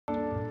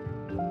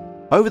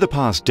Over the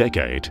past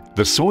decade,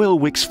 the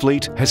SoilWicks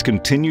fleet has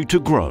continued to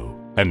grow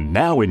and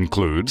now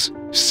includes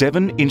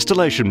 7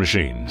 installation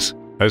machines,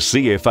 a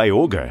CFA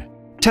auger,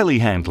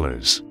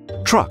 telehandlers,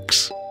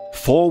 trucks,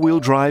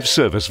 4-wheel drive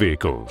service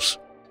vehicles.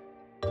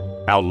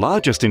 Our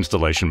largest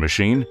installation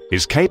machine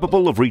is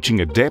capable of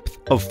reaching a depth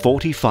of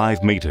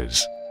 45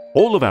 metres.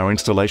 All of our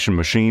installation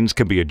machines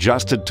can be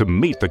adjusted to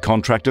meet the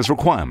contractor's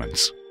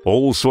requirements.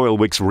 All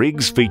SoilWicks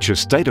rigs feature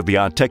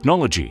state-of-the-art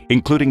technology,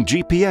 including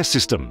GPS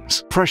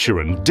systems, pressure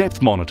and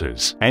depth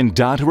monitors, and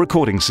data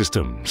recording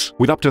systems.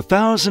 With up to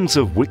thousands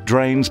of Wick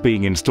drains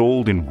being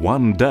installed in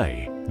one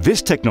day,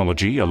 this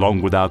technology,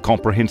 along with our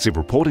comprehensive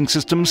reporting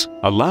systems,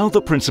 allow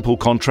the principal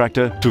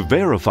contractor to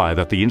verify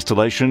that the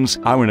installations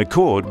are in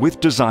accord with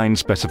design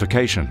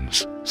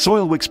specifications.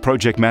 SoilWicks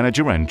Project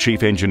Manager and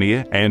Chief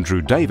Engineer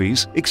Andrew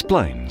Davies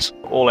explains.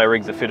 All our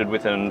rigs are fitted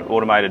with an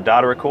automated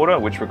data recorder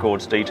which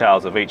records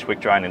details of each Wick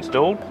drain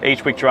installed.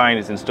 Each Wick drain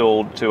is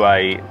installed to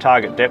a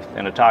target depth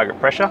and a target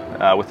pressure,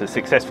 with the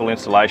successful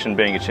installation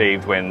being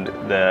achieved when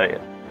the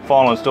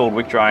final installed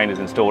Wick drain is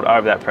installed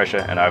over that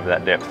pressure and over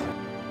that depth.